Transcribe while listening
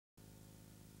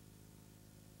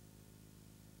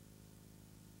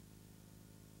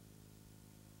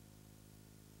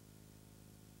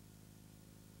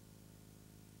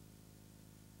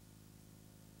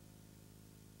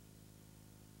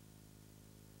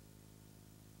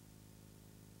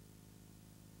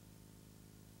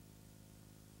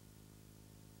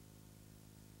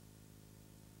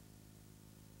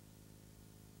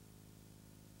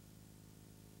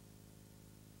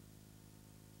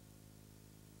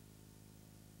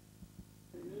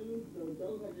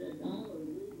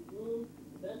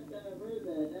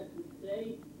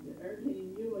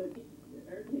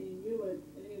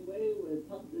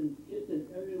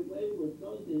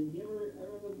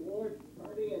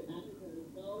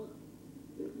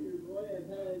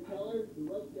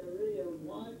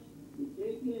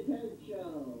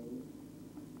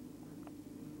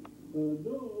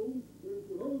know, here's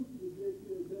the host of the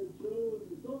JPSN show and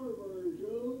the star of our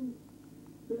show,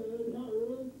 Ted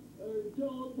Harris and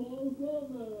John Paul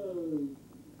Gomez.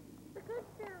 The good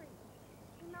fairy.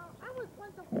 You know, I was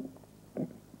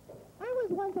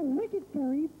once a wicked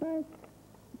fairy, but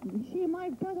she and my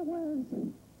brother was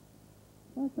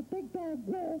the big bad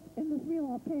wolf in the Three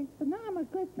Little Pigs, but now I'm a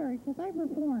good fairy because I've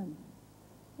reformed.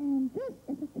 And this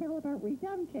is a tale about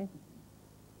redemption.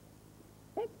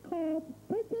 It's called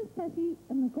Princess Tessie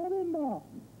and the Golden Ball.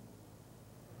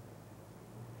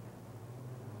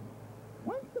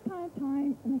 Once upon a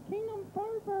time, in a kingdom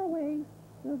far, far away,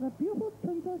 there was a beautiful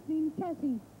princess named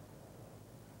Tessie.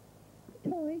 Her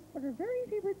toy, but her very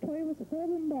favorite toy was a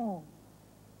golden ball.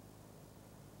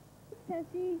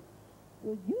 Tessie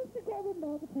would use the golden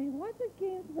ball to play lots of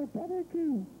games with her brother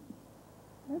Drew.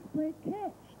 Let's play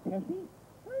catch, Tessie.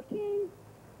 Okay.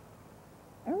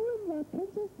 Everyone loved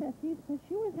Princess Tessie because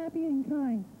she was happy and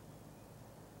kind.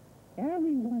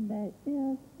 Everyone, that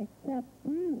is, except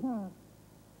Bruja.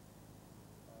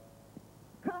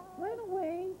 Ran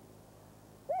away.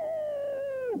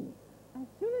 Woo! As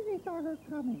soon as they saw her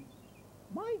coming.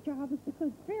 My job as the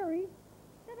good fairy,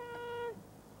 ta-da,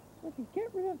 was to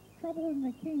get rid of trouble in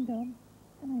the kingdom,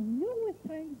 and I knew it was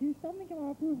time to do something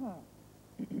about Bruja.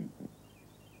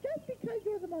 Just because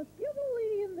you're the most beautiful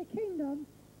lady in the kingdom,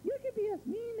 you can be as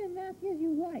mean and nasty as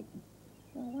you like.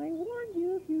 Well, I warned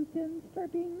you, if you didn't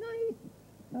start being nice,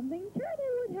 something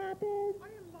terrible would happen. I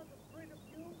am not afraid of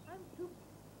you.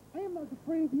 I am not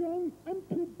afraid of you. I'm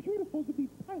too beautiful to be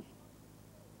pushed.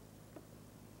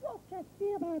 Well, just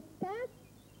see about that.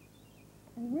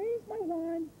 I raised my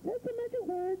wand, said the magic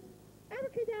words,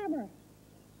 abracadabra,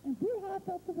 and Bruja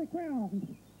fell to the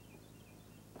ground.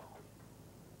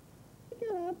 She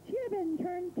got up, she had been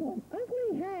turned to an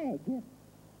ugly hag.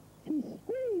 She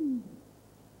screamed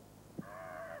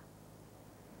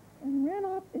and ran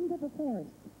off into the forest.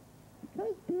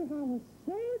 Because Bruja was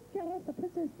so jealous of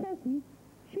Princess Tessie,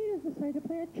 she decided to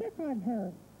play a trick on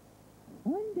her.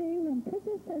 One day when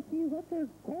Princess Tessie left her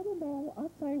golden ball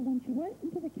outside when she went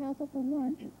into the castle for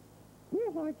lunch,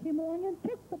 Bruja came along and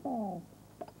took the ball.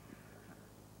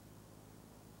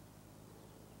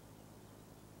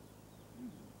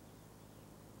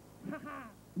 Ha ha!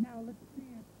 Now let's see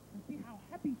it and see how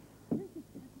happy Princess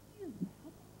Tessie is to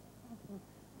help out her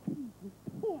king with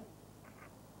toys.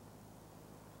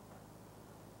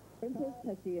 Princess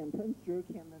Tessie and Prince Drew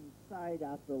came inside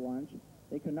after lunch.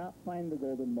 They could not find the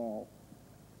golden ball.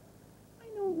 I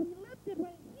know we left it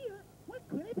right here. What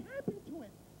could have happened to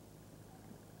it?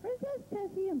 Princess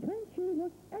Tessie and Prince Drew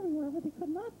looked everywhere, but they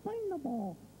could not find the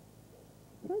ball.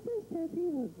 Princess Tessie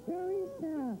was very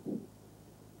sad.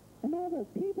 And all the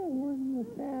people were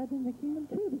sad in the kingdom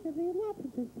too, because they loved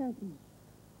Princess Tessie.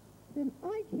 Then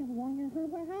I came along and heard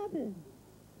what happened.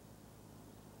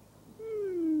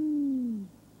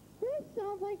 This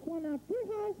sounds like one of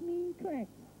Bruja's mean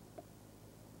tricks.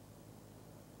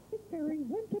 The fairy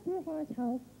went to Bruja's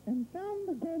house and found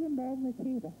the golden ball on the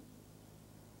table.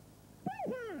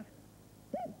 Bruja!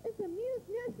 This is the meanest,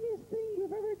 nastiest thing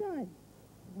you've ever done.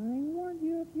 I warned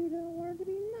you, if you didn't learn to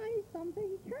be nice,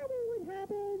 something terrible would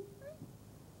happen.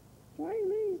 So I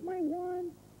raised my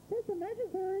wand, said the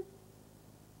magic words,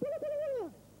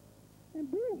 and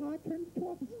Bruja turned to a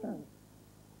monster.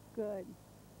 Good.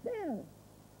 There.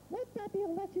 Let that be a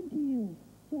lesson to you.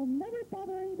 You'll never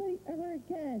bother anybody ever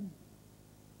again.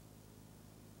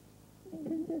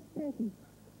 Princess Tessie.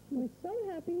 She was so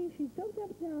happy, she jumped up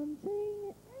and down,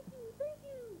 saying, thank you, thank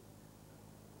you.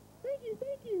 Thank you,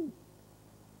 thank you.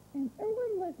 And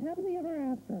everyone lived happily ever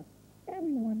after.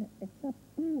 Everyone except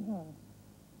Bruja.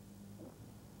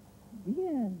 The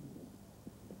end.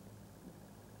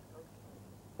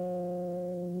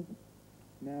 Oh,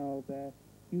 now that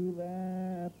you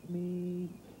left me,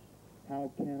 how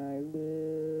can I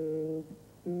live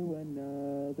through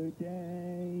another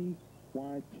day,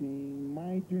 watching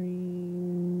my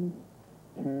dreams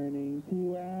turning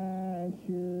to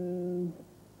ashes,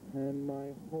 and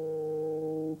my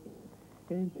hopes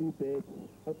into bits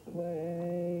of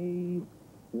clay.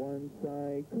 Once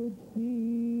I could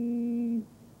see,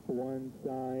 once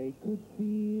I could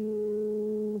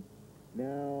feel,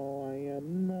 now I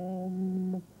am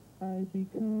numb, I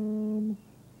become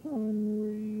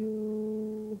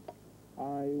unreal.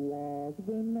 I walk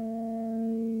the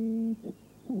night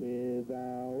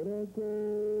without a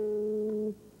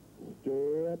goal,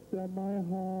 stripped of my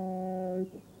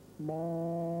heart,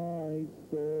 my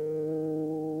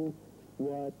soul.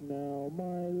 What now,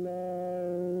 my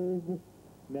love?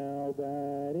 Now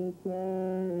that it's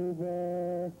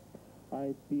over,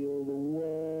 I feel the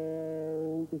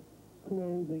world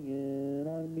closing in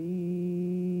on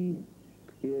me.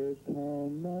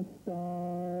 and the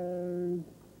stars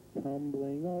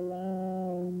tumbling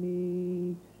around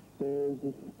me. There's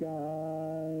a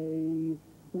sky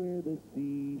where the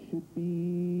sea should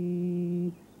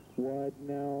be. What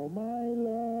now, my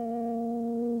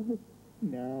love?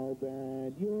 Now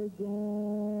that you're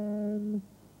gone,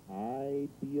 I'd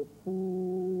be a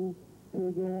fool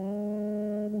to go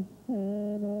on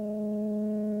and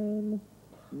on.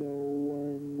 No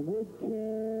one would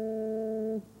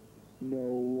care, no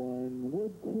one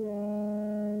would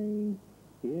cry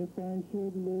if I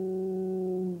should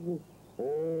live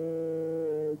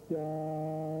or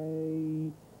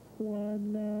die. What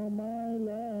now, my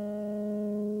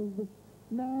love?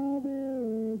 Now there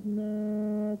is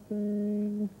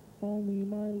nothing, only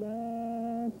my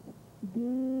last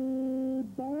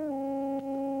goodbye.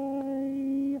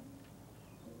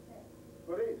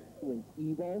 Was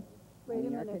evil. Wait a We are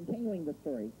minute. continuing the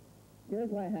story. Here's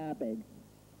what happened.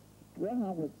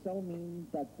 Rohan was so mean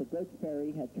that the good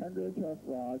fairy had turned her into a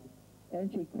frog,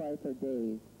 and she cried for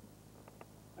days.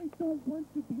 I don't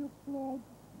want to be a frog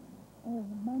or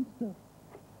a monster.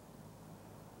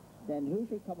 Then who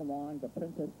should come along but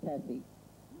Princess Tessie?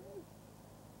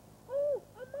 Oh,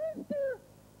 a monster!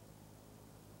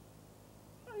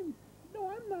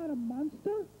 I'm not a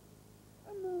monster.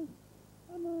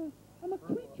 I'm a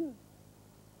creature.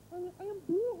 I am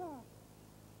Bruja.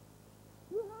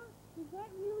 Bruja, is that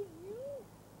really you?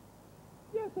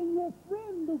 Yes, and your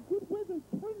friend, the good wizard,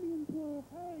 turned me into a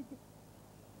hag.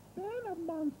 Then a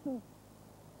monster.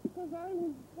 Because I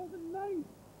wasn't nice.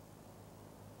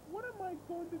 What am I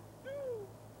going to do?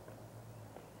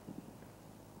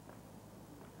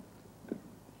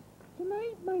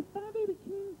 Tonight, my father, the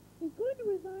king, is going to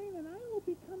resign and I will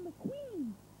become the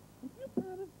queen. If you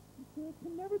promise to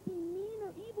never be mean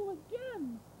or evil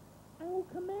again, I will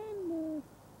command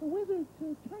the wizard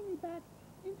to turn you back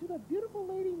into the beautiful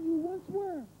lady you once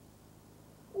were.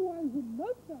 Oh, I would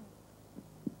love that.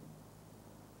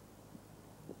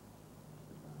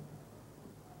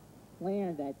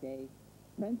 Later that day,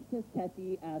 Princess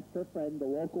Tessie asked her friend, the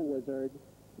local wizard,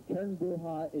 to turn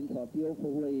Bruja into a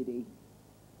beautiful lady.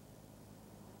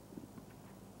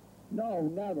 No,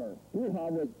 never. Bruja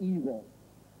was evil.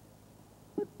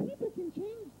 But people can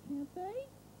change, can't they?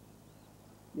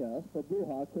 Yes, but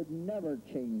Bruja could never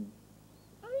change.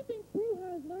 I think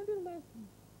Bruja has learned her lesson.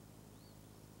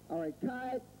 All right,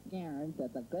 cut. Karen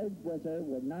that the good wizard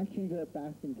would not change her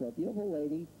back into a beautiful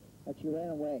lady, but she ran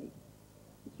away.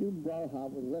 Soon Bruja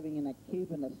was living in a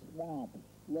cave in the swamp,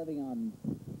 living on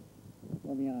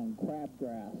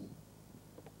crabgrass.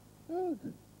 Ugh,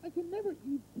 I can never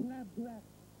eat crabgrass.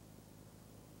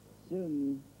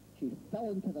 Soon she fell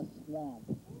into the swamp.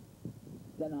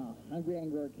 Then a hungry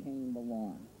angler came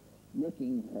along,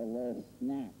 looking for a little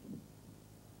snack.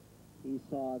 He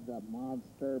saw the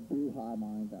monster Bruja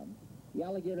among them. The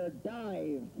alligator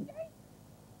dived.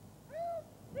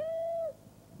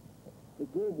 The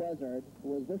good wizard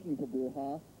was looking for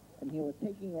Bruja, and he was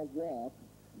taking a walk,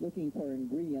 looking for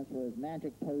ingredients for his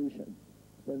magic potion.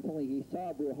 Then suddenly he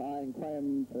saw Bruja and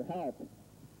cried for help.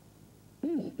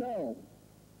 Be still!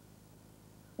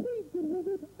 Please, good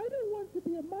wizard, I don't want to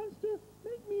be a monster.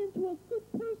 Make me into a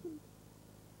good person.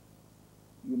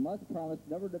 You must promise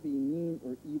never to be mean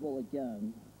or evil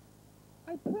again.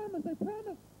 I promise, I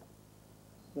promise.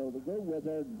 So the good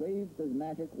wizard waved his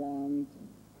magic wand,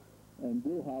 and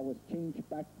Bruja was changed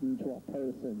back into a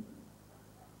person.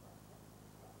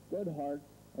 Good heart,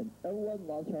 and everyone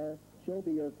loves her. She'll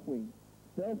be your queen.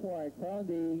 Therefore I crown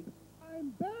thee. I'm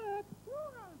back.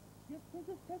 Hurrah! Yes,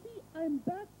 Princess Tessie, I'm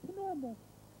back to normal.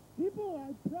 People,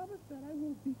 I promise that I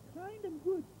will be kind and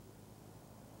good.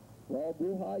 Well,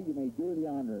 Bruja, you may do the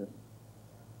honors.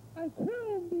 I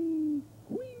crown the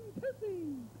Queen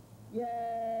Tessie.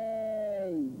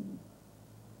 Yay!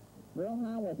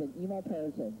 Bruja was an evil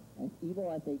person, as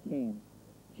evil as they came.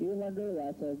 She learned her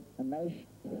lesson, a nice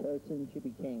person she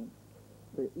became.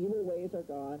 Her evil ways are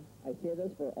gone. I say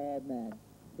this for all men.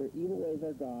 Her evil ways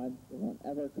are gone. They won't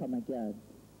ever come again.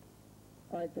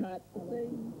 All right, cut.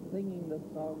 Singing the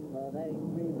song of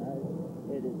angry men.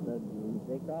 It is the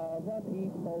music of a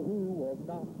people who will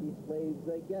not be slaves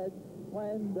again.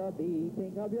 When the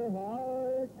beating of your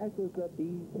heart echoes the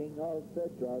beating of the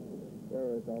drum,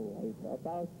 there is a life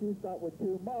about to start when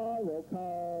tomorrow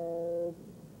comes.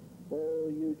 Will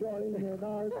you join in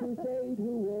our crusade?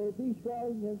 Who will be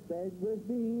strong and stand with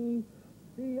me?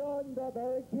 Beyond the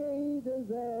barricade, is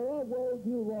there a world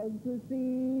you long to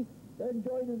see? Then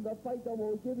join in the fight that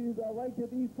will give you the right to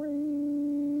be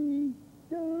free.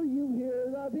 Do you hear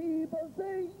the people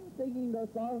sing, singing the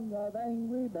song of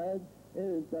angry men? It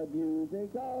is the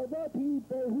music of the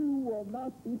people who will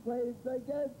not be slaves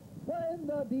again. When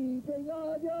the beating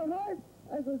of your heart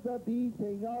echoes the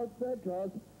beating of the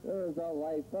drums, there's a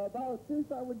life about to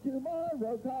start when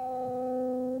tomorrow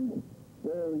comes.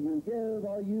 Will you give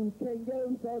all you can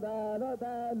give so that our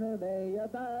banner may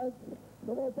advance?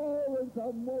 Some will fall and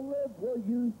some will live. Will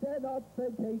you stand up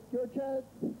and take your chance?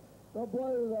 The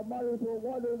blood of the martyrs will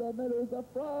water the meadows of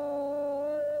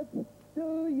France.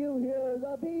 Do you hear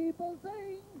the people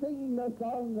sing, singing the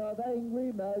song of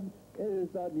angry men? It is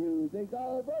the music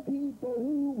of a people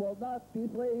who will not be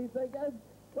slaves again.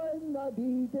 When the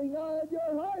beating of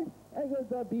your heart echoes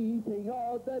the beating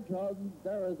of the drums,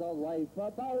 there is a life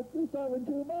about to start when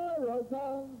tomorrow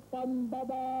comes. Bum ba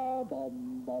ba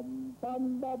bum bum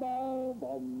bum ba ba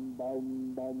bum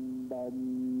bum bum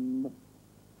bum.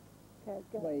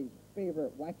 Castaway's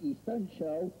favorite wacky stunt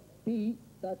show, Beat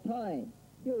the Time.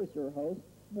 Here's your host,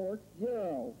 Mort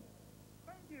Zero.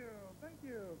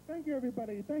 Thank you,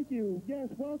 everybody. Thank you. Yes,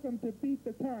 welcome to Beat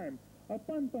the Time, a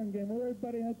fun game where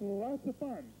everybody has lots of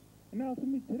fun. And now to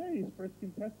meet today's first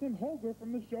contestant, Holger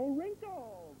from the show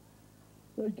Wrinkles.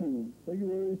 Thank you. Thank you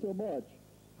very so much.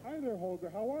 Hi there, Holger.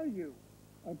 How are you?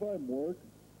 I'm fine, Mort.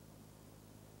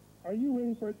 Are you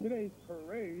ready for today's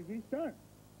crazy stunt?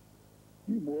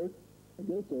 Gee, Mort, I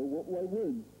guess so. What will I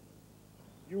win?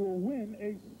 You will win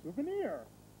a souvenir.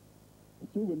 A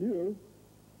souvenir?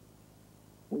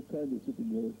 What kind of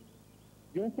souvenir?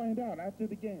 You'll find out after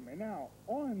the game. And now,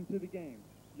 on to the game.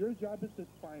 Your job is to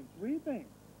find three things.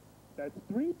 That's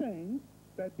three things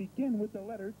that begin with the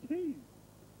letter T.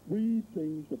 Three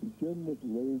things that begin with the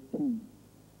letter T.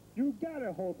 You got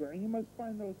it, Holger, and you must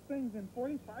find those things in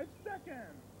 45 seconds.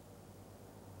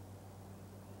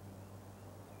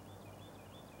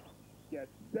 Get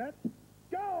set,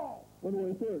 go! What do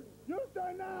I say? You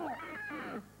start now!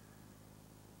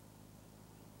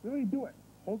 Really do it.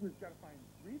 Holger's got to find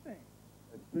three things.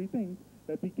 That's three things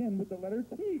that begin with the letter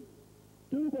T.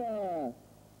 Tuba!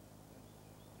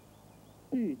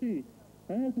 T.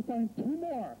 I have to find two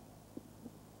more.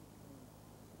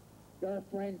 Your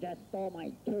friend just stole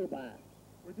my tuba.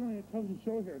 We're doing a television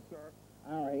show here, sir.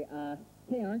 All right,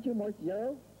 hey, aren't you Mort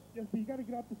Zero? Yes, but you got to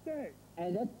get off the stage.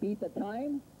 And let's beat the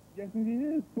time? Yes, indeed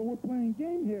it is, but we're playing a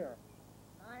game here.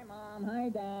 Hi, Mom. Hi,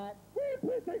 Dad. Will you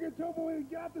please take your tuba when you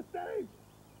get off the stage?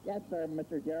 Yes, sir,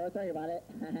 Mr. Zero. Sorry about it.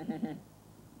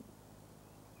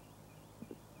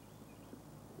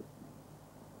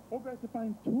 Holger has to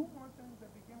find two more things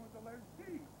that begin with the letter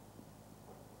T.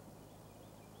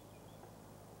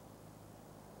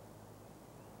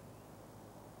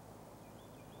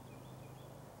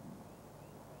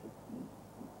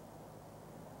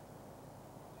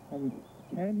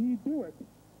 Can he do it? Here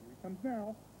he comes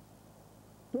now.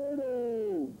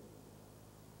 Turtle!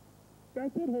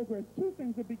 That's it, Holger. It's two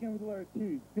things that begin with the letter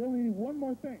T. You only need one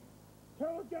more thing.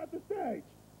 Turtle's got the stage.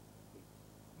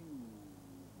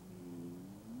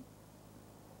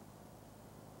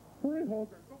 Hurry,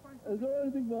 Holger. Go find Is there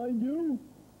anything behind you?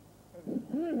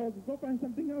 Hurry, Holger. Go find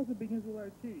something else that begins with the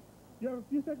letter T. You have a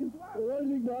few seconds left. Is there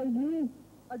anything behind you?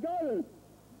 I got it!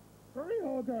 Hurry,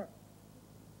 Holger.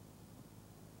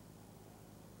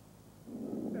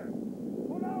 There.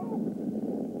 Oh, no!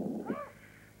 Ah!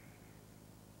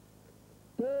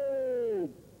 Dave!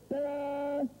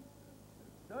 Ta-da!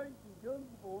 Tank begins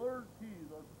with the letter T.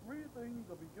 There's three things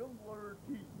that begin with the letter T.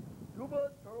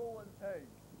 Tuba, turtle, and tank.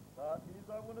 That means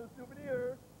I win a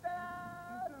souvenir. You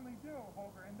certainly do,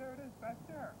 Holger, and there it is back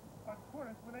there. A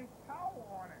tortoise with a towel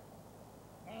on it.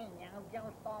 Hey, now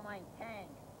Joe stole my tank.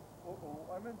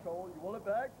 Uh-oh, I'm in trouble. You want it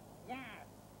back? Yes.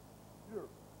 Here.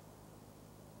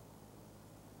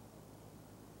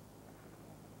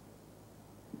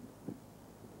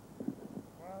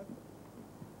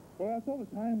 Well, that's all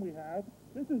the time we have.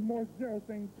 This is Mort Zero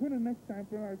saying tune in next time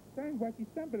for our exciting wacky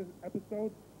stamp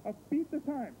episode of Beat the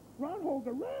Time. Run,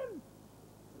 Holger, run!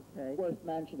 Okay. Worth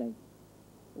mentioning.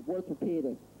 Worth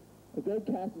repeating. A good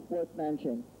cast is worth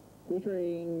mentioning.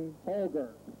 Featuring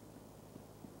Holger.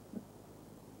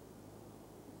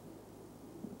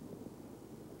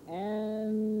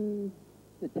 And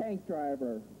the tank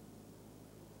driver.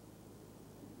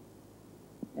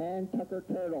 And Tucker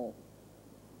Turtle.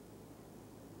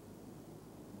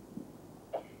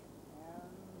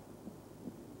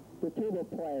 The tuba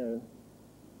player.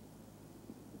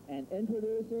 And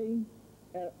introducing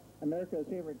America's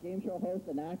favorite game show host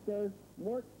and actor,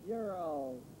 Mort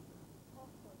Zero.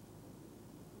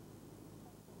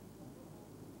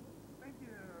 Thank you.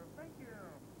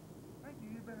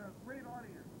 You've been a great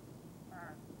audience.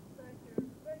 Thank you.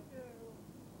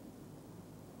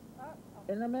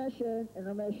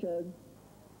 Intermission.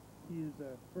 He is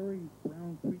a furry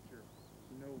brown creature.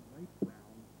 Light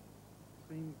brown.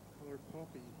 Same color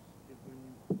coffee is when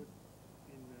you put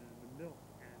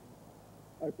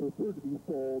I prefer to be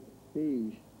called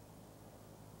Beige.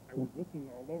 I was looking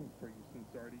all over for you,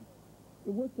 Sinsardi.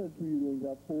 And what sense were you doing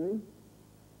that for?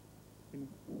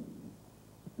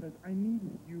 Because I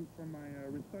needed you for my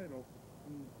recital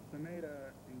in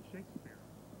Sonata in Shakespeare.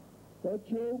 That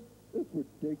show? It's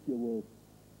ridiculous.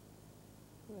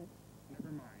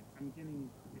 Never mind. I'm getting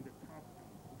into costume.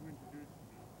 You introduced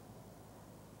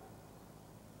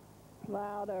me.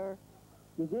 Louder.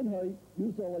 Gesundheit,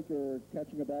 you sound like you're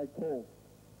catching a bad cold.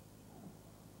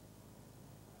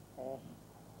 Oh,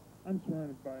 I'm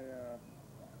surrounded by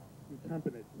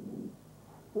incompetence.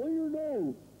 Blow your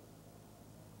nose!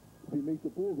 If he makes a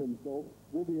fool of himself,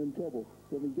 we'll be in trouble.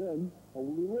 Then again, how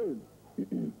will we learn?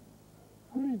 Good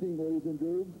evening, ladies and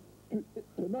germs.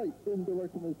 Tonight, in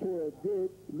directing his tour of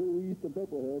Europe, the Middle East, and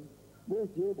Bethlehem, North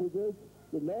Europe presents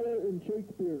Sonata in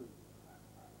Shakespeare.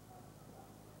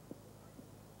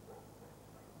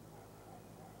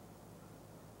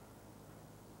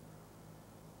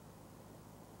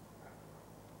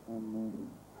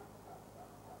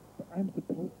 I'm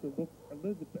supposed to look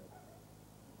Elizabeth.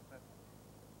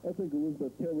 I think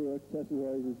Elizabeth Taylor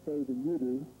exercises better than you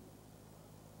do.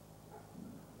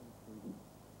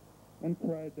 One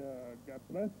cried, God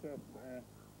bless us,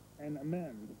 and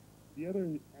amend. The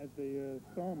other, as they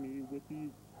saw me with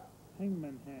these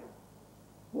hangman hands.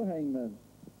 What hangman?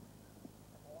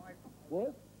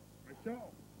 What? My show.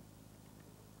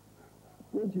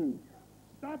 Won't you?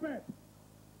 Stop it!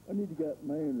 I need to get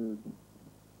Maynard.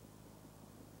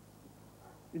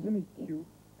 Isn't he cute?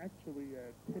 Actually,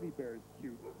 Teddy Bear is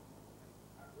cute.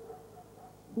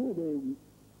 Hello there.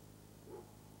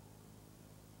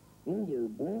 Hello there,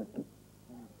 Buck.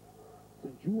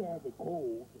 Since you have a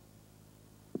cold,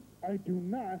 I do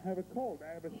not have a cold.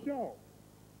 I have a show.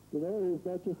 Sonata is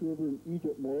not just a river in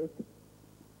Egypt, Mark.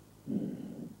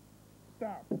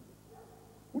 Stop.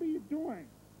 What are you doing?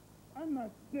 I'm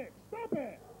not sick. Stop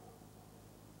it!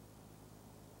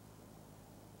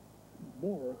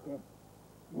 Mark,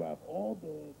 you have all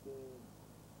the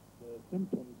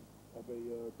symptoms of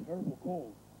a terrible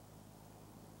cold.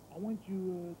 I want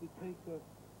you to take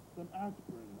some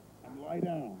aspirin and lie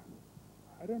down.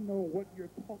 I don't know what you're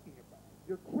talking about.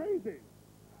 You're crazy.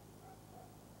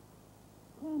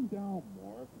 Calm down,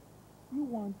 Mark. You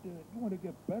want to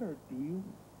get better, do you?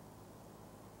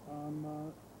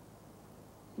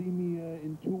 See me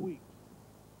in 2 weeks.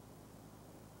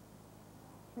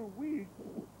 2 weeks?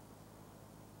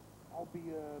 I'll be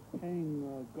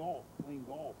playing golf.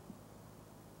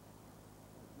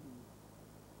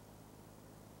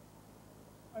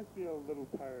 I feel a little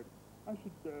tired. I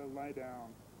should lie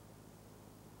down.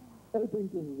 I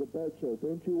think this is a bad show,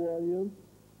 don't you, audience?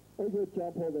 I get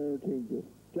John Paul to entertain you.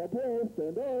 John Paul,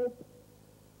 stand up!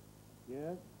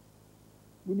 Yes?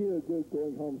 We need a good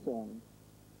going home song.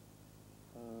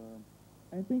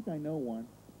 I think I know one.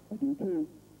 I do too.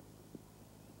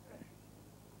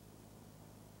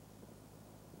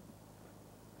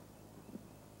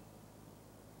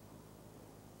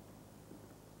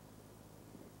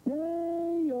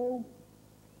 Day-o,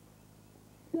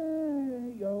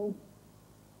 day-o.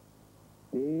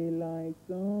 Daylight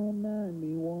come and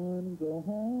me one go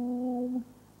home.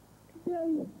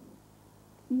 Day,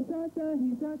 he's a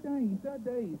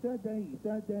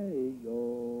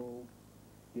day-o.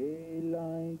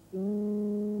 Daylight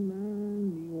come and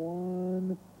me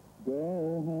one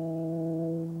go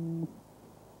home.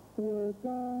 Work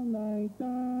all night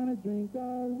on a drink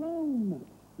of rum.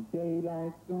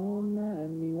 Daylight come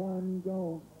and me one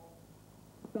go.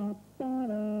 Stop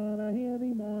on a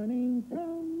hilly morning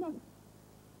come.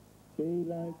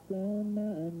 Daylight come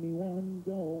and me one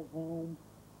go home.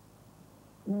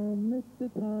 Come, Mr.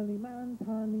 Tally Man,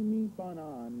 tally me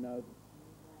bananas.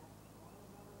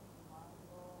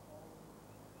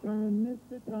 Come,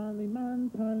 Mr. Tally Man,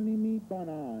 tally me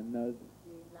bananas.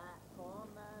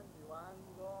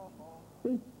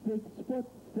 It's 6 foot,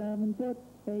 7 foot,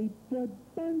 8 foot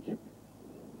bunch.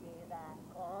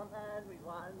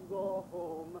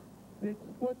 6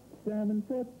 foot, 7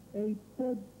 foot, 8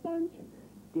 foot bunch.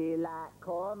 Daylight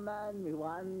come and we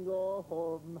want go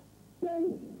home.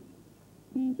 Day,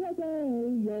 he's a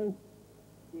day-o.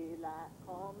 Daylight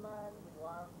come and we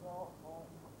want go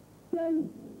home. Day,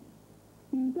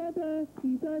 he's a day,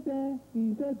 he's a day,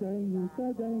 he's a day, he's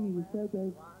a day, he's a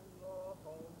day.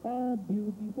 A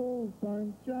beautiful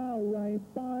bunch of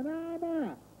ripe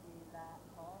banana. Daylight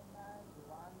come and we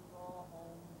want go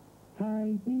home.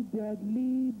 Hide the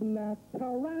deadly black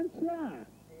tarantula.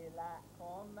 Daylight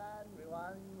come and we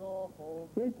want go home.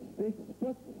 It's 6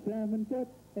 foot, 7 foot,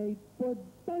 8 foot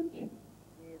bunch.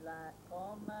 Daylight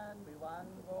come and we want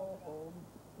go home.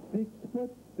 6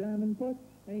 foot, 7 foot,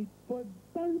 8 foot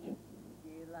bunch.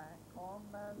 home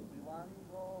and we want to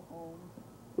go home.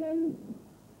 Day,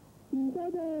 is a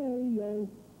day, yo.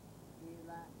 Feel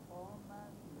at home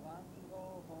and we want to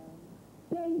go home.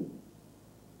 Day,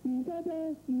 is a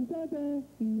day, is a day,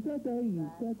 is a day, is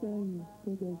a day,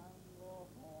 is a day.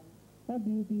 A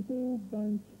beautiful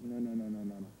bunch. No.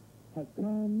 Has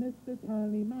come Mr.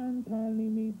 Tallyman, tally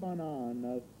me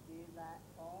bananas. Feel at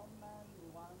home and we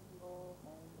want to go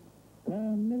home.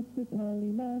 Come, Mr.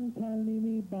 Tallyman, tally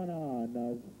me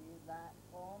bananas. Feel at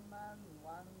home and we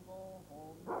want to go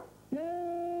home.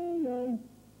 Day-o,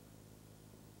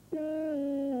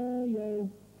 day-o.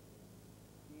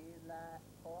 Feel at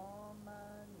home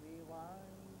and we want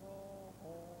to go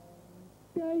home.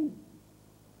 Day,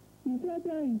 is a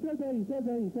day, is a day, is a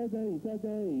day, is a day, is a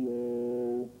day,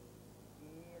 yo.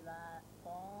 Feel at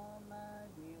home and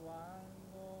we want to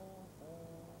go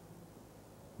home.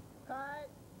 Cut!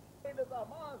 Hussein is a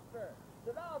monster!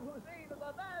 Saddam Hussein is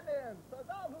a madman!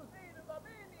 Saddam Hussein is a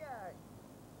maniac!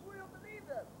 Who will believe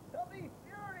this? He'll be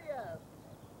furious!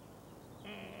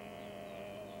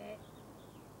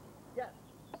 Yes.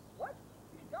 What?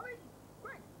 He's coming?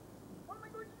 Quick! What am I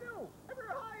going to do? I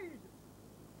better hide!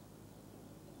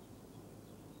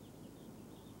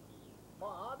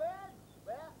 Mohammed,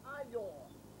 where are you?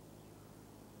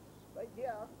 Right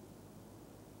here.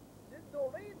 Did you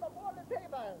read before the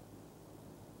papers?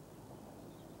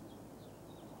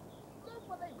 Look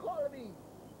what they call me!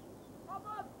 A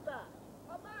monster!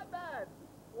 A madman!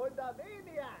 Or the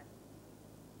maniac!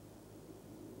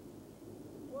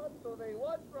 What do they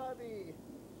want from me?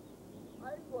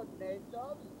 I'm good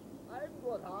nature. I'm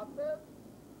good hearted.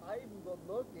 I'm good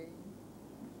looking.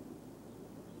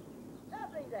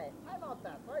 Every day, I'm out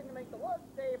there trying to make the world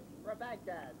safe for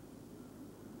Baghdad.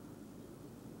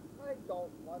 I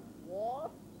don't want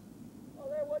war.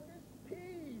 All I want is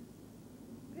peace.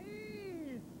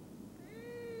 Peace.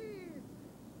 Peace.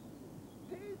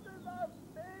 Pieces of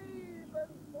safe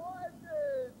and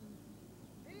fortune.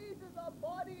 Pieces of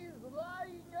bodies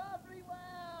lying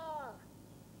everywhere.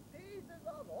 Pieces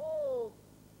of hope.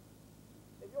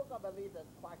 If you can believe this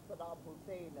quack Saddam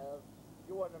Hussein is,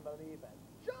 you wouldn't believe it.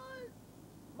 Shut!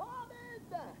 Mohammed!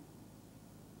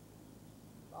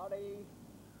 Sorry.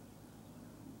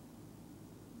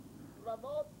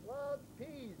 Remote world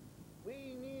peace.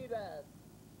 We need it.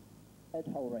 Ed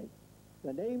Hallwright.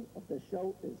 The name of the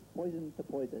show is Poison to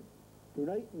Poison.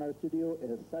 Tonight in our studio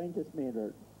is Scientist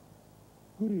Maynard.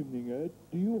 Good evening, Ed.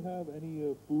 Do you have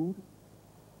any food?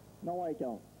 No, I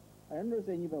don't. I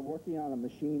understand you've been working on a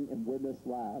machine in Witness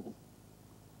Labs.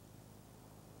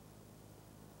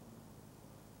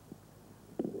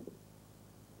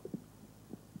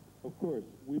 Of course,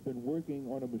 we've been working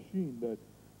on a machine that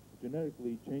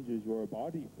genetically changes your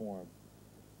body form.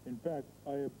 In fact,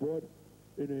 I have brought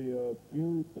in a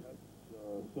few test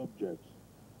subjects.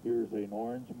 Here's an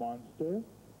orange monster,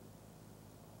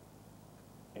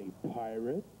 a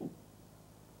pirate,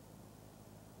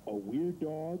 a weird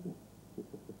dog,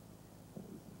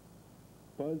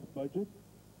 Buzz Budget,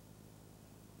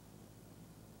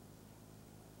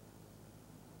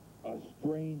 a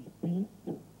strange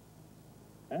beast,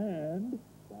 and,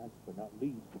 last but not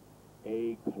least,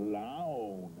 a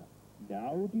clown.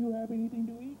 Now, do you have anything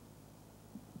to eat?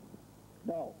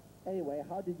 No. Anyway,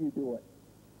 how did you do it?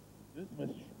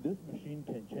 This machine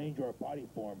can change your body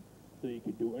form so you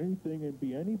can do anything and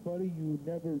be anybody you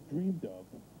never dreamed of.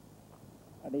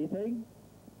 Anything?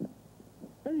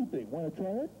 Anything. Want to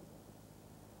try it?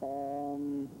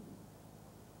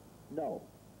 No.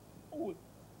 Oh,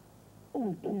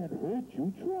 it can't hurt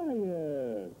you. Try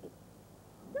it.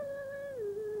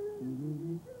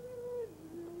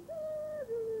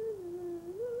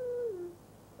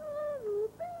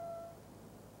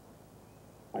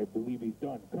 I believe he's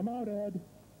done. Come out, Ed.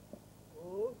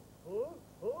 Oh,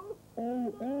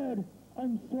 Ed,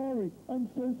 I'm sorry. I'm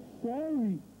so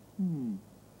sorry.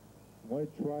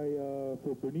 Want to try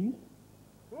for Bernice?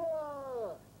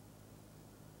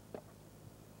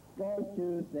 Supposed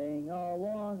to sing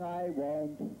along, I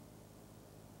won't.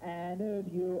 And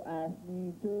if you ask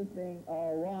me to sing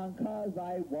along, 'cause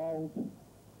I won't.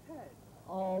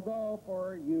 Although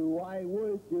for you I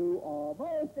would do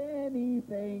almost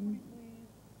anything.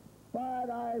 But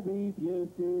I refuse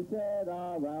to sit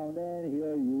around and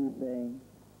hear you sing.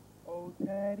 Oh,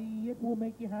 Teddy, it will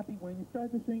make you happy when you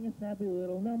start to sing a snappy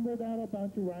little number that'll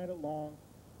bounce you right along.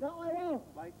 No, I won't.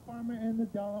 Like Farmer and the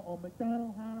Dollar, or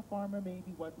MacDonald had a farmer,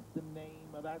 maybe. What's the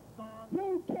name of that song?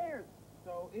 Who cares?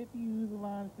 So if you use a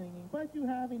lot of singing, but you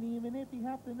haven't even, if you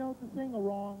have to know to sing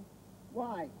along,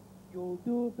 Why? you'll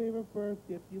do a favor first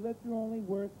if you let your only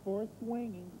work for a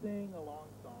swinging sing-along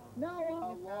song. Now Along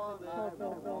I will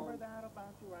Remember roam. that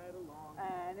about you right along.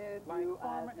 And if Like you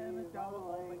Farmer ask and me the Devil,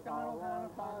 rolling, McDonald had a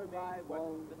farm I made. What's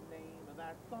won't. the name of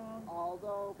that song?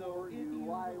 Although So for if you use I a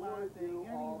lot would of thing, do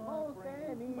almost But you have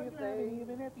to, anything.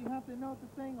 even if you have to know to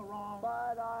sing along.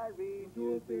 But I Do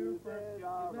refuse a beer to first, sit you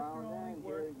lift your around only and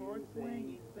work hear for you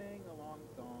swingy sing. sing along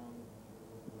song.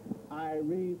 I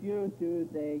refuse to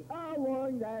sing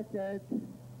along, that's it.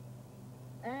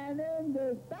 And in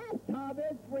this bathtub,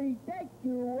 it's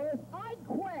ridiculous. I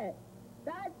quit.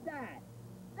 That's that.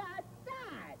 That's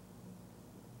that.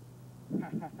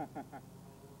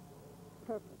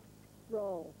 Perfect.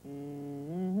 Roll.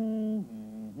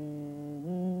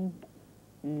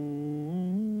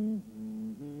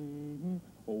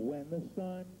 When the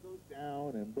sun goes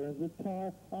down and burns the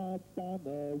tar up on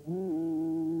the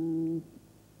roof,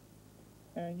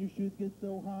 and your shoes get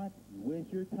so hot, you wish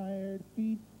your tired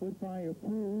feet would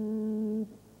fireproof.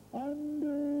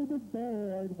 Under the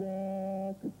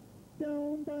boardwalk,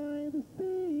 down by the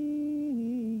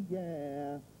sea,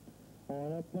 yeah.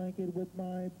 On a blanket with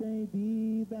my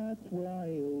baby, that's where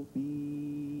I'll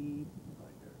be.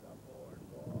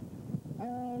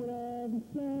 Out of the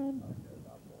sun,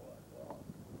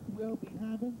 we'll be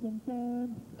having some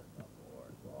fun.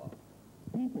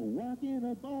 People walking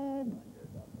above,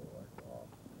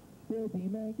 we'll be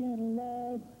making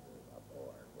love.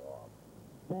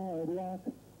 Boardwalk,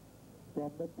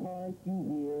 from the park you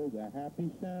hear the happy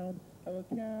sound of a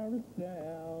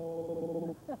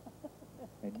carousel.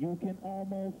 And you can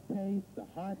almost taste the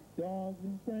hot dogs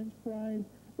and french fries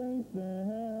they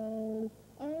sell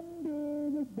under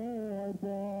the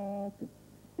boardwalk,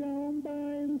 down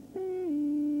by the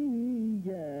sea,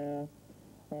 yeah.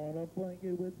 On a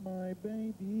blanket with my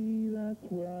baby, that's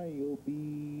where I'll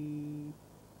be.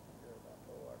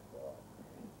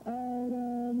 Out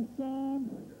of the sun,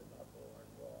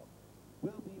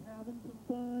 we'll be having some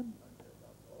fun.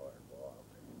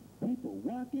 People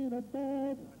walking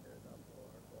above,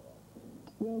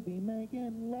 we'll be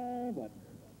making love on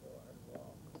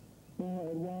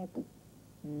boardwalk.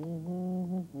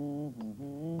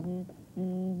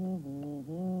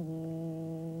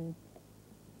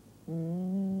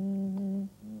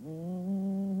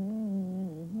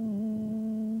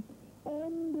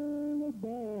 Under the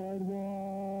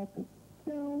boardwalk,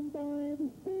 down by the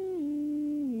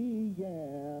sea,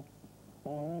 yeah.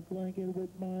 On a blanket with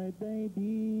my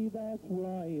baby, that's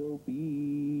where I'll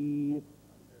be.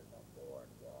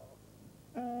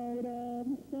 Out of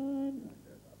the sun,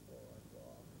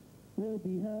 we'll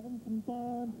be having some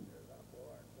fun.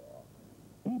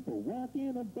 People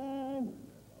walking above,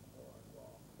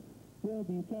 we'll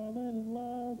be falling in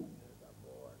love.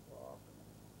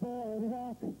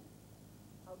 Boardwalk.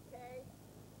 Okay,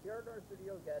 here at our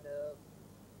studio get a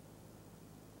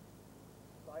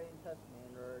scientist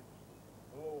Maynard.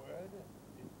 Hello, Ed.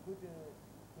 It's good to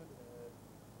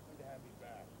have you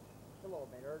back. Hello,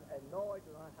 Maynard. And no, I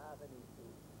do not have any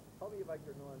food. Tell me about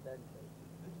your new invention.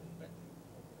 This invention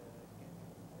can get you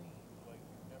clean like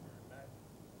you've never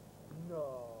imagined. No.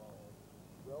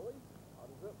 Really? How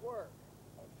does it work?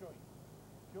 I'll show you.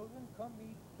 Children, come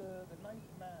meet the nice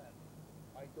man.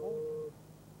 I told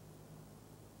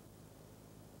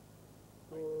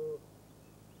you.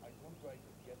 I told you I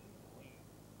could get them clean.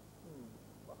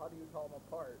 But how do you tell them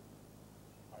apart?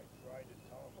 I tried to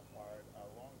tell them apart a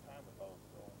long time ago,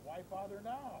 so why bother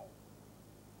now?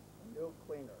 New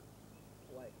cleaner.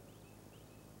 Blank.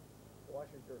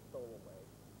 Washes your soul away.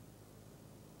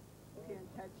 Okay, and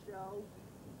Ted show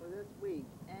for this week.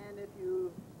 And if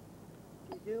you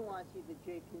do want to see the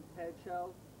JP and Ted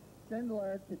show,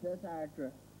 Similar to this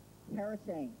address, Harris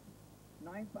Saint,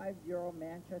 950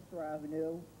 Manchester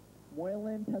Avenue,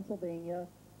 Moylan, Pennsylvania,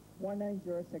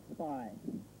 19065.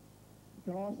 You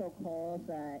can also call us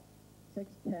at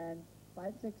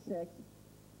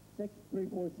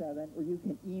 610-566-6347, or you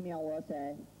can email us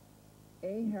at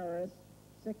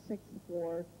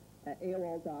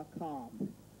aharris664@aol.com.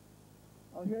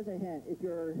 Oh, here's a hint. If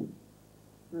you're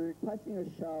requesting a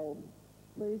show,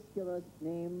 please give us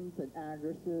names and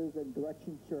addresses and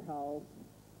directions to your house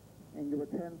and your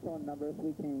return phone number so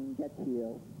we can get to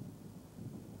you.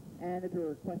 And if you're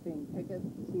requesting tickets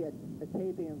to see a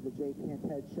taping of the JP and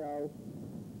Ted show,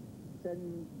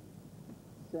 send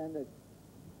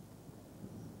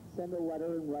a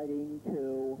letter in writing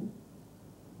to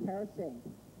Harris Saint,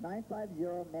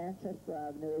 950 Manchester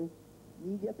Avenue,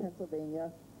 Media, Pennsylvania,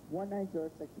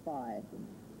 19065.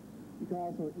 You can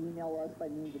also email us by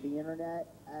means of the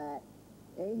internet at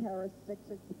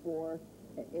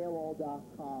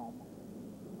aharris664@aol.com.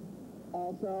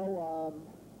 Also,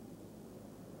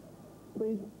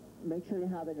 please make sure you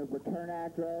have a return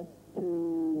address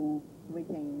to, we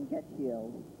can get to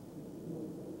you.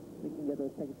 We can get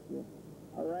those tickets to you.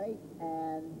 All right,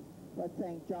 and let's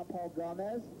thank John Paul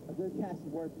Gomez. A good cast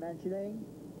is worth mentioning.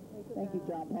 Thank you,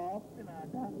 John Paul.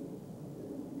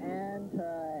 And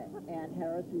Ann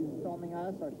Harris, who's filming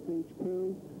us, our stage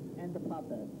crew, and the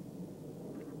puppets.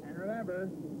 And remember,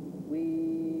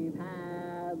 we've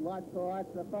had lots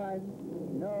of fun.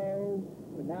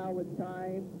 But now it's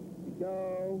time to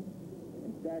go.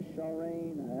 If that shall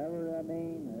rain, ever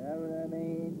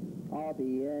remain, I'll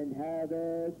be in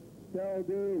heaven, still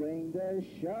doing the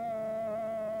show.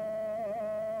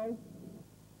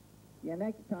 See you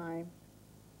next time.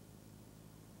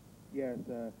 Yes,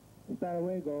 hasta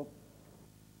luego.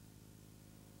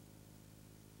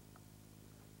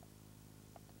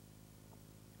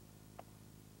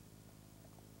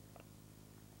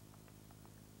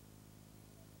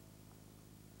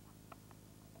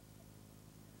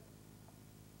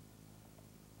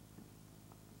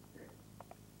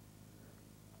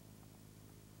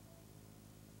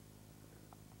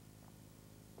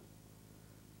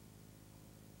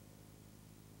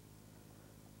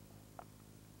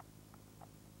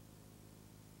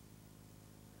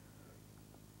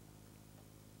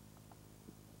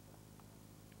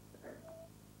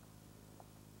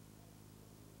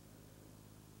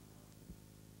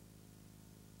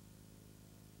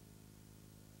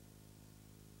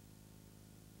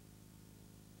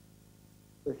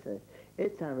 Listen,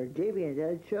 it's time for JB and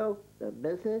Ed Show, the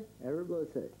Miss It, Ever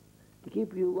Listen. To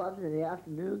keep you loved in the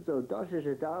afternoon, so don't just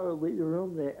a dollar, leave the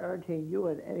room to entertain you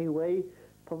in any way.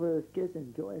 Public skits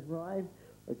and joy and rhyme.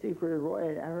 Or Siegfried Roy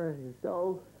and Aaron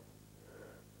himself.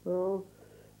 Well,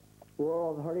 we're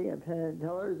all Hardy and Penn and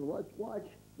Tellers. Let's watch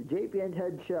the JP and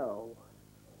Ted Show.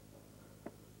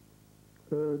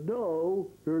 And now,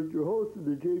 here's your host of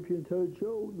the JP and Ted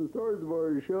Show, the stars of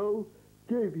our show,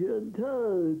 JP and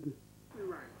Ted. Nursery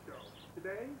Rhyme Show.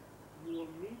 Today, you will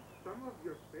meet some of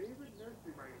your favorite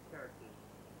nursery rhyme characters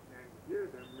and hear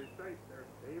them recite their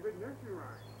favorite nursery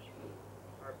rhymes.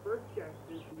 Our first guest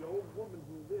is the old woman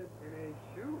who lives in a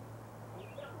shoe.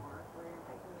 Mark, we're going to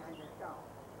take me on your show.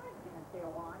 I'm going to stay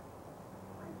on.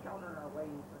 My children are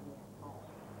waiting for me at home.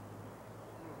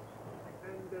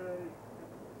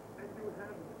 And you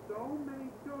have so many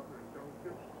children, don't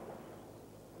you?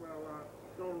 Well,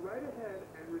 go right ahead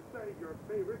and recite your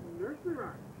favorite nursery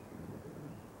rhyme.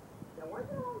 There was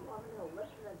an old woman who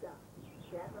lived in a duck.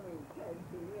 She had so many kids,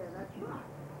 she needed a truck.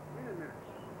 Wait a minute.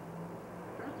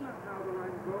 That's not how the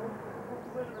rhyme goes. You're supposed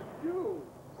to live in a shoe.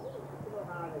 I didn't know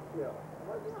how to do. It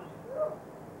wasn't a shoe.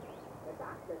 The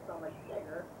duck is so much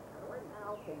bigger, and right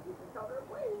now, can keep the children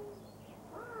waiting.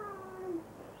 Bye.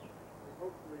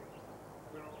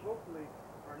 Hopefully,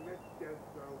 our next guest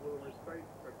will recite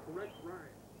the correct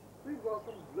rhyme. Please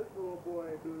welcome Little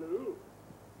Boy Blue.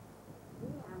 Yeah,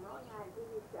 I'm rolling on a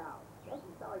TV show. This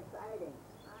is so exciting.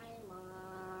 Hi,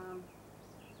 Mom.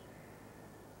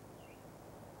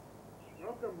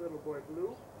 Welcome, Little Boy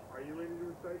Blue. Are you ready to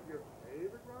recite your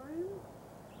favorite rhyme?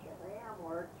 Yes, I am,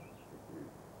 Ward.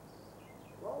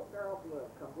 Little girl blue,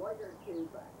 come boy your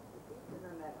tuba. The seats in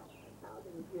the meadow, the child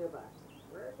in Cuba.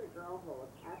 Where's the girl who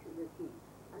was after the seat?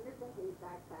 Under the hay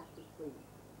back fast asleep.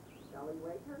 Shall we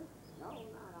wake her? No,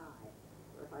 not I.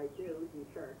 Or if I do, she's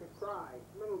sure to cry.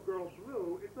 Little girl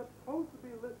Blue, it's supposed to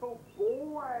be Little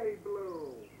Boy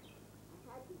Blue.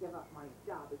 I had to give up my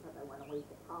job because I went away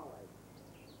to college.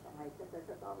 And my sister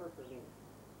took over for me.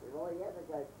 She really is a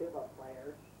good tuba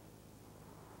player.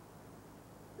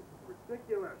 This is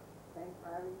ridiculous. Thanks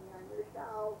for having me on your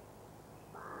show.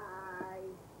 Bye.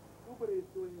 Nobody is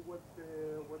doing what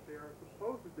they are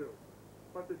supposed to do.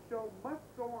 But the show must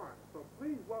go on, so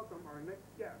please welcome our next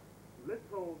guest,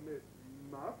 Little Miss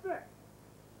Muffet.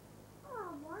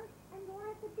 Oh, Mark, I'm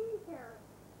glad to be here.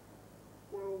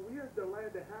 Well, we are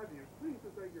delighted to have you. Please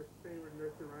recite your favorite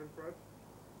nursery rhyme for us,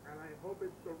 and I hope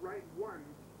it's the right one.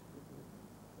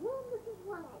 Well, Mrs.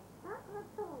 Willow, out on a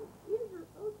toad, eating her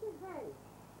oats and hay.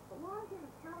 Belongs in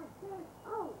a cow and says,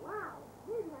 oh, wow,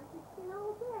 we'd have to stay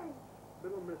all day.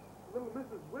 Little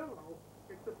Mrs. Willow,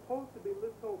 it's supposed to be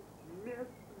Little Miss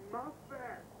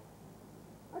Muffet.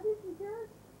 Oh, did you hear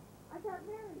it? I got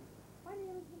married. My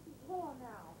name is Mrs. Willow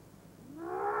now.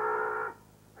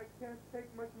 I can't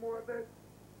take much more of this.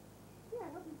 Yeah, I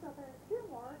hope you felt better too,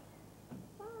 Mark.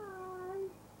 Bye.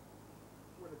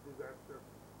 What a disaster.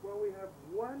 Well, we have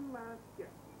one last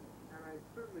guest, and I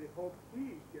certainly hope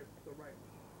he gets the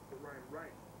rhyme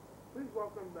right. Please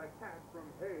welcome the cat from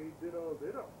Hey Diddle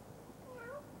Diddle.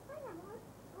 Meow. Hi, Mark.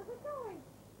 How's it going?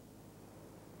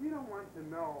 You don't want to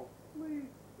know. Please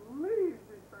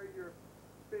recite your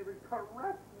favorite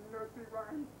correct nursery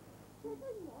rhyme.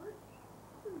 chicken, Mort.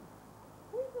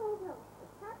 He drove out. The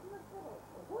cat in the fiddle.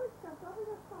 The horse jumped over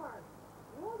the car.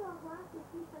 The old dog laughed at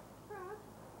piece of crap,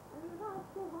 and the mouse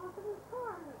drove off in his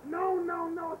car. No, no,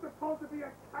 no, it's supposed to be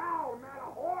a cow, not a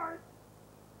horse.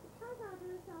 The cow got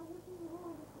herself working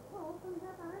along with the wolf and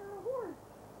got behind a horse.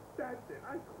 That's it,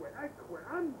 I quit,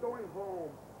 I'm going home.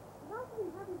 Not to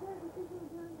be happy there because he was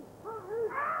wearing his car.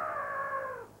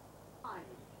 Hi,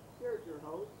 here's your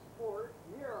host, Sport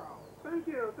Nero. Thank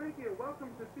you.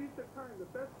 Welcome to Feast of Time, the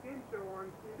best game show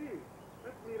on TV.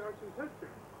 Let's meet our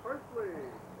contestant, Parsley.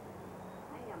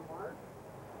 Hiya, Mort.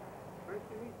 Nice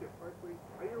to meet you, Parsley.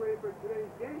 Are you ready for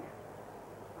today's game?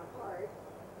 Of course.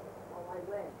 Well, I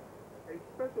win. A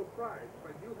special prize,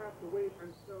 but you have to wait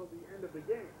until the end of the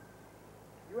game.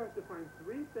 You have to find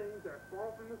 3 things that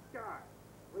fall from the sky.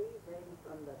 3 things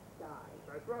from the sky.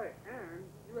 That's right, and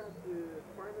you have to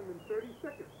find them in 30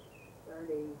 seconds.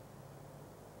 30.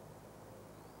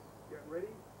 Get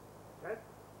ready, set,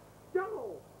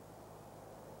 go!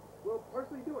 Will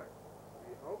Parsley do it?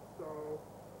 We hope so.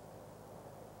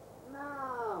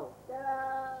 No!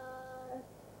 Ta-da!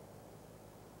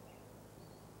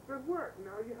 Good work.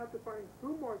 Now you have to find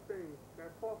 2 more things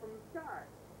that fall from the sky.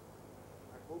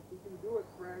 I hope you can do it,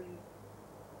 friends.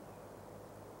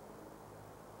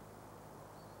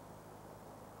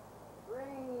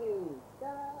 Rain!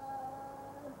 Ta-da!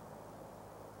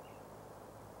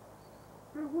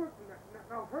 Good work.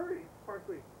 Now hurry,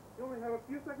 Parsley. You only have a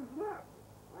few seconds left.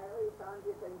 I already found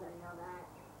you things, I know that.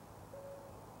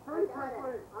 Hurry, I got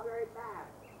Parsley. it. I'll be right back.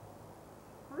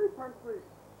 Hurry, Parsley.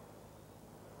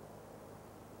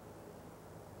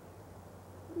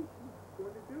 What is he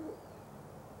going to do?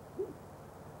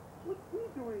 What's he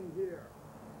doing here?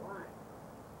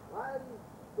 1,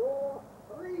 2,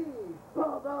 3. Go,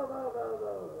 go, go, go,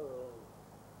 go.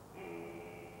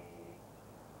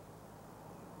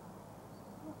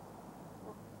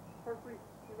 Parsley,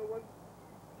 you know what?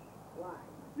 Why?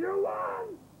 You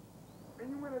won! And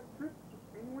you win a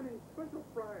special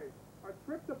prize. A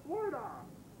trip to Florida.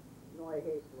 No, I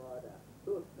hate Florida.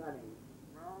 Too sunny.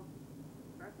 Well,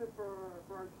 that's it for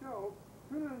our show.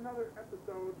 Tune in another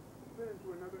episode. Tune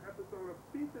into another episode of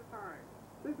Feast of Time.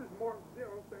 This is Mort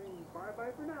Zero saying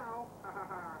bye-bye for now. Ha ha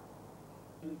ha.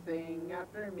 Sing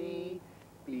after me.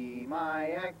 Be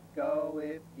my echo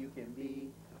if you can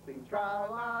be. Sing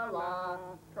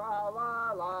tra-la-la,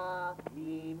 tra-la-la.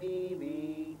 Me, me,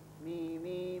 me, me,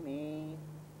 me, me.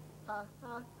 Ha,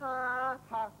 ha, ha,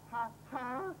 ha, ha,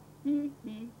 ha. Hee,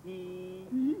 hee, hee.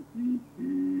 Hee, hee,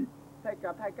 hee. Peck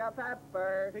a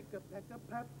pepper. Pick a peck of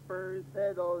peppers.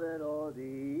 Fiddle, diddle,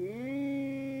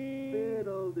 dee.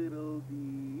 Fiddle, diddle,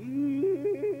 dee.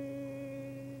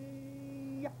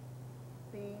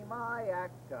 Be my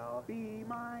echo. Be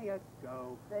my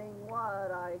echo. Sing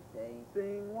what I sing.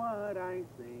 Sing what I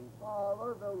sing.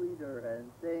 Follow the leader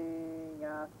and sing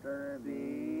after me.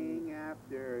 Sing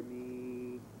after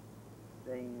me.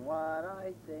 Sing what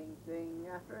I sing. Sing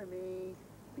after me.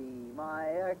 Be my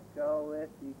echo if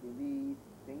you can be.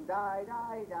 Sing die,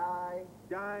 die, die.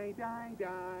 Die, die,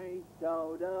 die.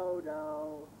 Do, do,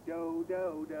 do. Do,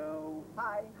 do, do.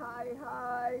 Hi, hi,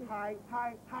 hi. Hi,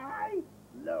 hi, hi.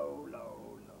 Low, low,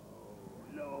 low.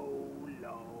 Low,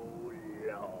 low,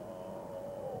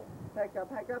 low. Peck a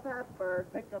pepper.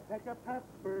 Pick a peck of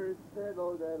peppers.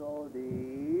 Fiddle, diddle,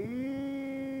 dee.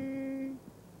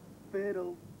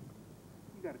 Fiddle.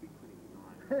 You gotta be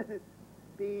kidding me.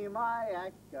 Be my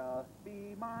echo.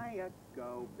 Be my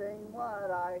echo. Sing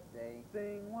what I sing.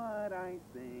 Sing what I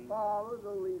sing. Follow the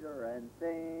leader and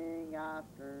sing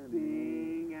after me.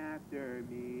 Sing after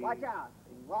me. Watch out.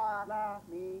 Sing la, la,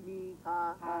 me,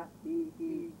 ha, ha, he,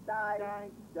 die,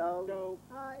 do, do,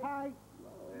 hi,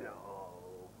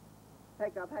 low.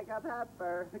 Pick a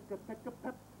pepper. Pick a peck of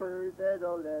peppers.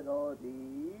 Diddle, diddle,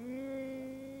 dee.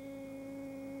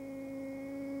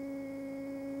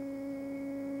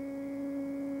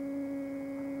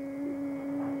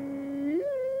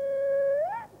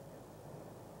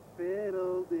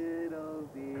 Fiddle, diddle,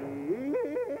 dee.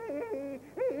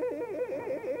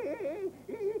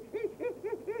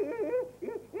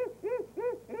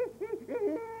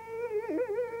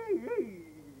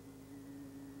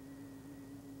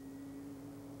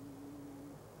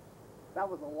 That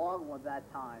was a long one that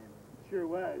time. Sure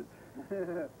was.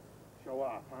 Show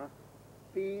off, huh?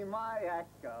 Be my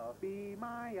echo. Be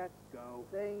my echo.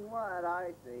 Sing what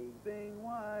I sing. Sing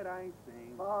what I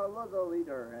sing. Follow the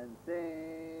leader and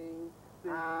sing.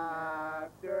 Sing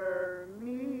after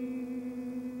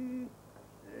me.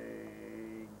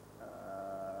 Sing after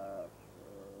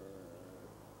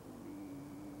me.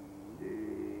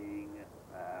 Sing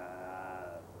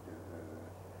after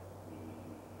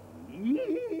me.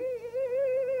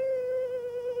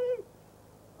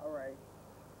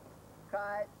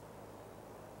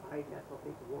 guess I'll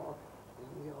take a walk, and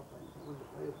maybe I'll find someone to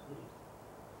play with me.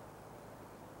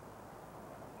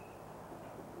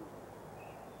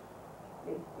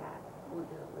 Hey, cat, I want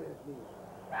you to play with me.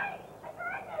 Hey, a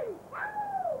dragon!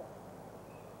 Help!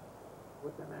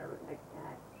 What's the matter with that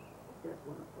cat? I just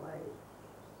want to play.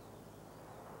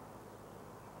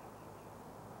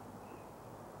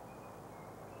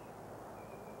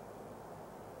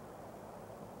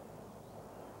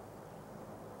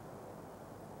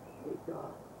 Hey,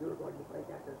 dog, you're going to play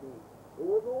cat with me.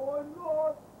 Oh, no, I'm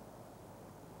not.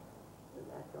 Where'd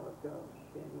that dog go?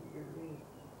 Standing near me.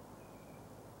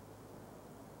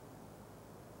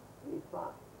 Hey,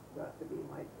 Fox, you have to be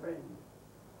my friend.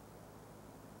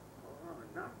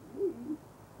 Not me.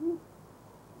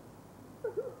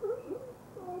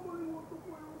 Somebody wants to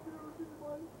play with you and be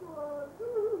my son.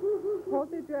 Hold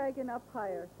the dragon up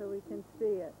higher so we can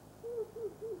see it.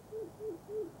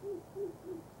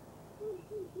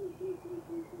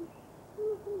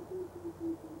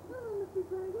 Hello, Mr.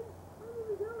 Dragon. I'm in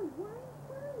the valley. Why are you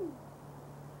crying?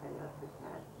 I asked the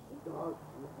cat, the dog,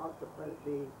 and the fox to play with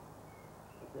me,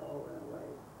 but they all ran away.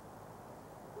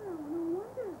 Well, no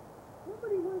wonder.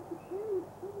 Nobody wants to play with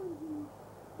someone who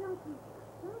shouts and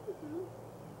shouts at them.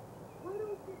 Why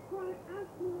don't you try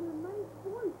asking in a nice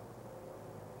voice?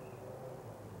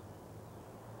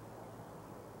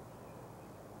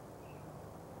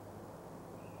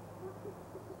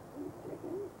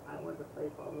 Chicken, I want to play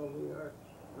follow leader,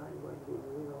 and I'm going to be the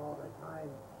leader all the time,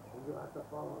 and you have to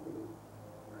follow me.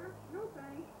 No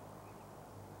thanks.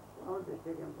 Why don't the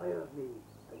chicken play with me?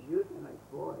 Use a nice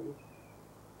voice.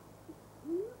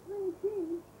 When you play a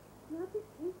game, you have to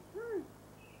take turns.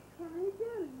 Try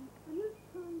again, and this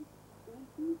time, don't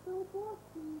be so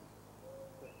bossy.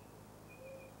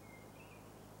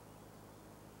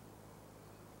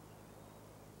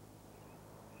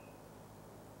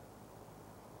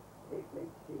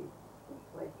 Big sheep, and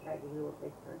play tag and we will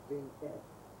take turns being fed.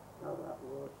 Tell that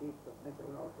little sheep to think of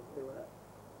else to play with.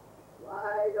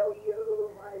 Why don't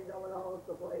you find someone else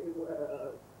to play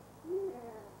with?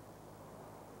 Yeah.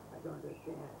 I don't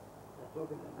understand. I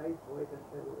spoke in a nice voice and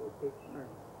said we will take turns.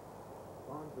 As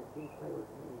long as the sheep play with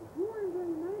me. You aren't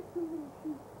very nice to little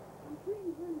sheep. I'm sure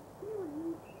you're very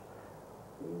stealing.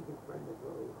 Being a friend is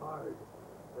really hard.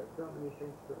 There's so many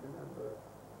things to remember.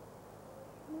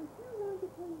 Well, if you want to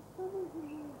play with someone who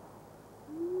is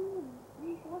mean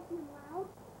and bossy and loud,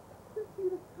 just be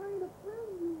the kind of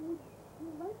friend you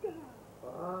like to have.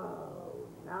 Oh,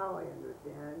 now I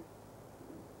understand.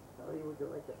 Tell you, would you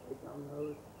like to play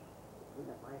dominoes?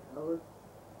 At my house,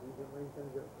 you can bring some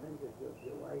of your friends if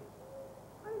you like.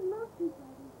 I love you,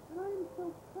 Daddy, and I am so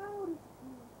proud of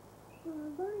you for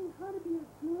learning how to be a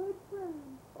good friend.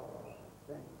 Oh,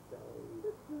 thanks, Dolly.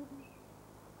 Good Daddy.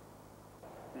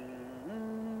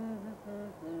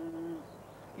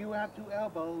 You have two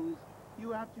elbows,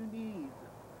 you have two knees.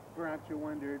 Perhaps you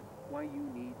wondered why you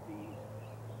need these.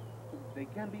 They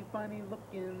can be funny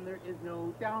looking, there is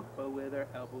no doubt, but with our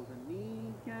elbows and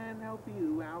knees can help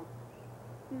you out.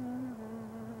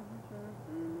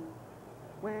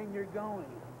 When you're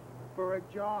going for a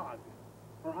jog,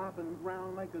 or hopping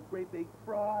around like a great big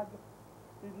frog,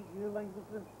 your legs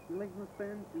will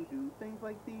spin to do things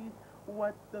like these.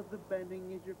 What does the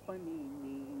bending is your funny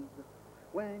knees?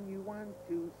 When you want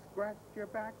to scratch your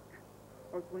back,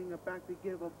 or swing it back to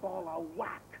give a ball a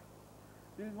whack,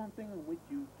 there's one thing on which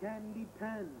you can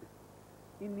depend.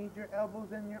 You need your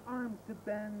elbows and your arms to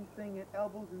bend. Sing it,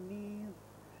 elbows and knees,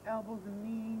 elbows and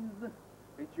knees.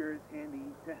 It sure is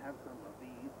handy to have some of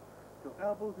these. So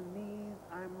elbows and knees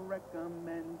I'm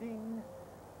recommending.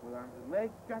 With arms and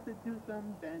legs got to do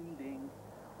some bending.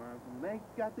 Arms and legs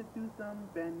got to do some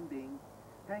bending.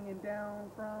 Hanging down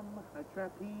from a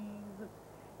trapeze.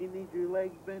 You need your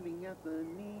legs bending at the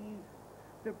knees.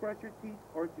 To brush your teeth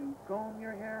or to comb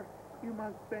your hair, you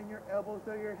must bend your elbows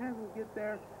so your hands will get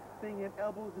there. Sing it,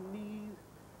 elbows and knees,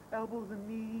 elbows and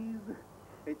knees.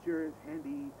 It sure is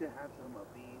handy to have some of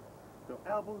these. So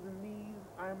elbows and knees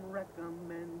I'm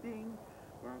recommending.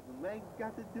 Arms and legs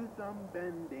got to do some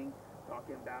bending.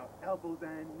 Talking about elbows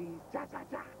and knees,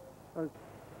 cha-cha-cha. In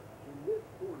this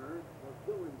corner, the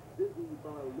villain's Busy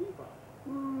Baluba.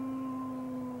 And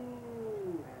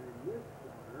in this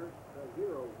corner, the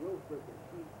hero Wilfred the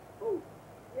Chief Host.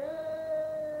 Yay!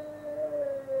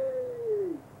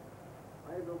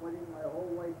 I've been waiting my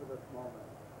whole life for this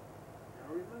moment. Now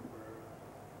remember,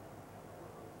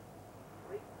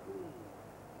 fight clean.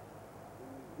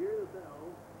 When you hear the bell,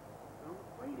 come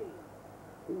fighting.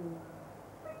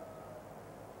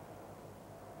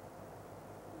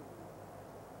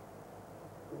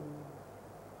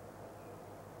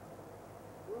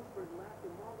 Wilfred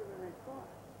lasted longer than I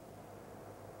thought.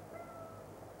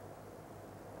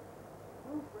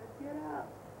 Wilfred, get up.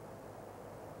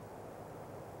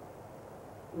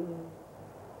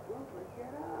 Wilfred,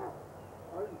 get up.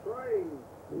 I'm trying.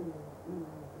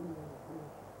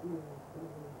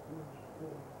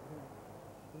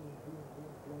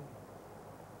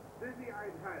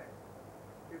 Dizzy-eyed Hut.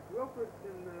 If Wilfred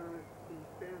can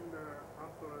stand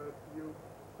up a few,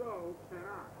 so can I.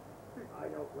 I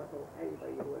don't wrestle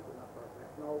anybody who isn't a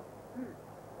professional. In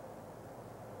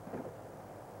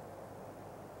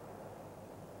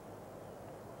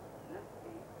that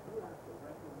case, you have to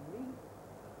wrestle me.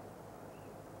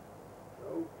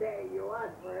 Okay, you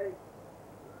asked for it.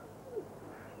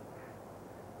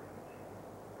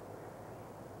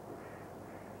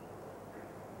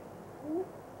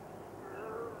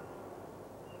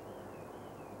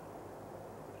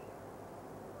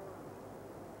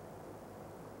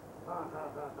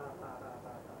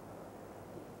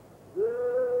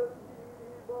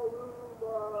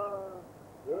 Baluma,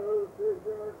 this is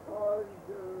your time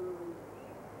to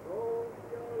don't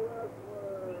be a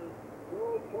wrestler,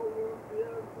 don't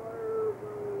Olympian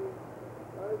fireman,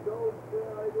 and don't say I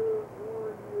didn't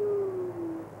warn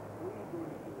you.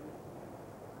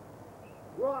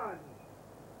 Run!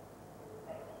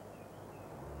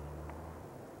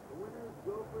 The winner is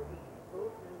Wilfred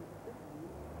Oak and Sydney.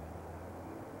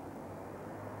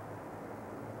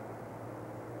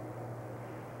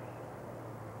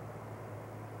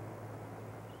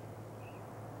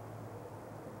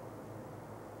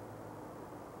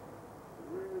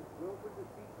 Wilfred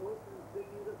defeat Oak and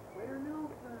Sydney the Spider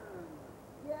Nelson.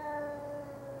 Yay!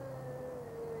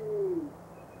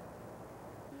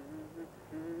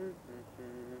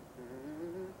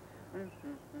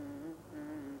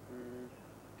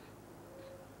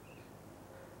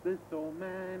 This old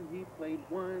man, he played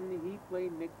one, he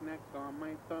played knick-knacks on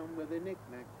my thumb with a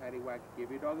knick-knack, paddywhack, give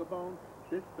your dog a bone.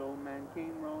 This old man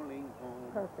came rolling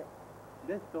home. Perfect.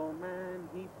 This old man,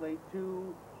 he played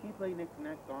two, he played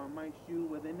knick-knack on my shoe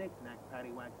with a knick-knack,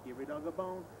 paddywhack, give your dog a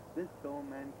bone. This old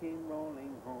man came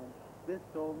rolling home. This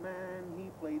old man, he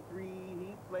played three,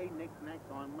 he played knick-knack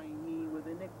on my knee with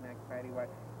a knick-knack, paddywhack,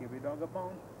 give your dog a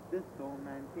bone. This old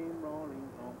man came rolling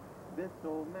home. This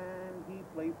old man, he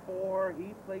played four,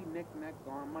 he played knick-knack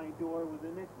on my door with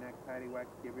a knick-knack, paddywhack,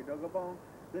 give your dog a bone.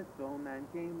 This old man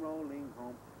came rolling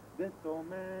home. This old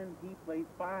man, he played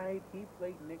five, he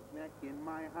played knick-knack in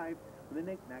my hive with a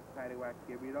knick-knack, paddywhack,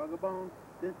 give your dog a bone.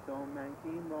 This old man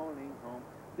came rolling home.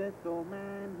 This old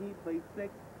man, he played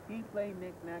six, he played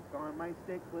knick-knack on my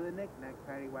stick with a knick-knack,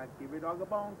 paddywhack, give your dog a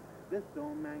bone. This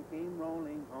old man came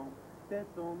rolling home. This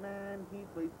old man, he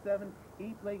played seven,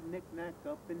 he played knick-knack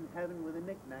up in heaven with a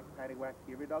knick-knack, paddywhack,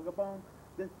 give your dog a bone.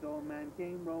 This old man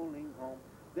came rolling home.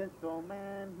 This old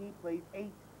man, he played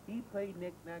eight, he played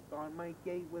knick-knack on my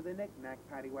gate with a knick-knack,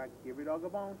 paddywhack, give your dog a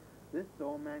bone. This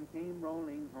old man came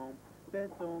rolling home.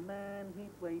 This old man, he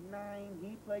played nine,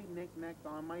 he played knick-knack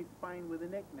on my spine with a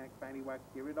knick-knack, paddywhack,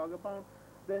 give your dog a bone.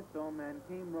 This old man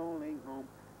came rolling home.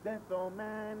 This old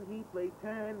man, he played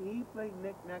 10, he played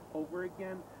knick-knack over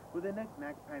again with a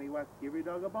knick-knack, paddywhack, give your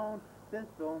dog a bone. This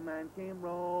old man came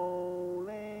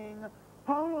rolling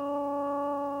home.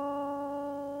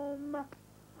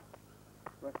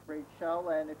 What a great show,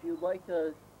 and if you'd like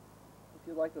a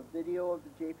video of the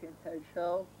JP and Ted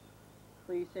show,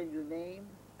 please send your name,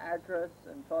 address,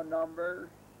 and phone number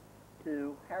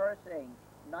to Harris Inc.,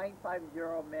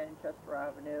 950 Manchester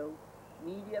Avenue,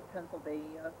 Media,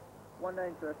 Pennsylvania,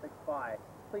 19065.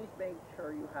 Please make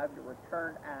sure you have your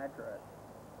return address.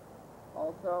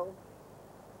 Also, if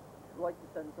you'd like to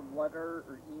send some letter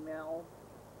or email,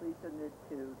 please send it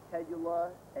to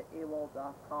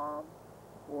tedula@AOL.com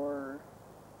or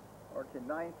to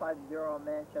 950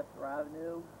 Manchester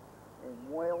Avenue in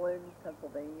Moylan,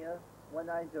 Pennsylvania,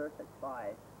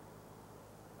 19065.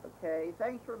 Okay,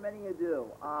 thanks for many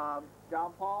ado.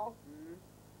 John Paul?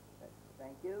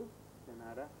 Thank you.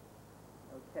 Sonata.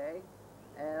 Okay,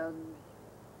 and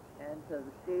to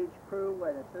the stage crew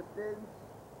and assistants,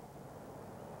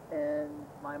 and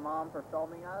my mom for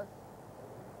filming us.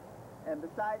 And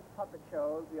besides puppet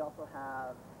shows, we also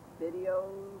have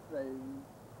videos, and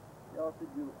we also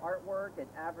do artwork and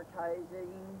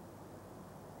advertising,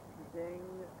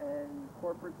 and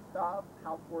corporate stuff,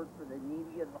 housework for the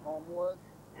needy and the homeless,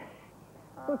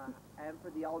 and for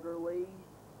the elderly,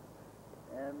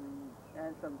 and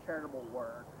some charitable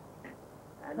work.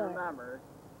 And remember,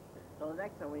 till the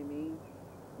next time we meet,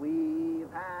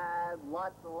 we've had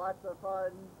lots and lots of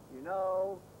fun, you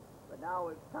know, but now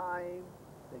it's time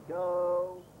to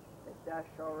go. The dash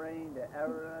shall reign, the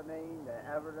ever remain, the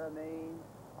ever remain.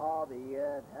 I'll be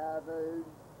in heaven,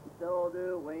 still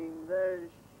doing this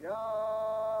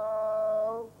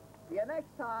show. See you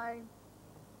next time.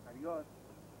 your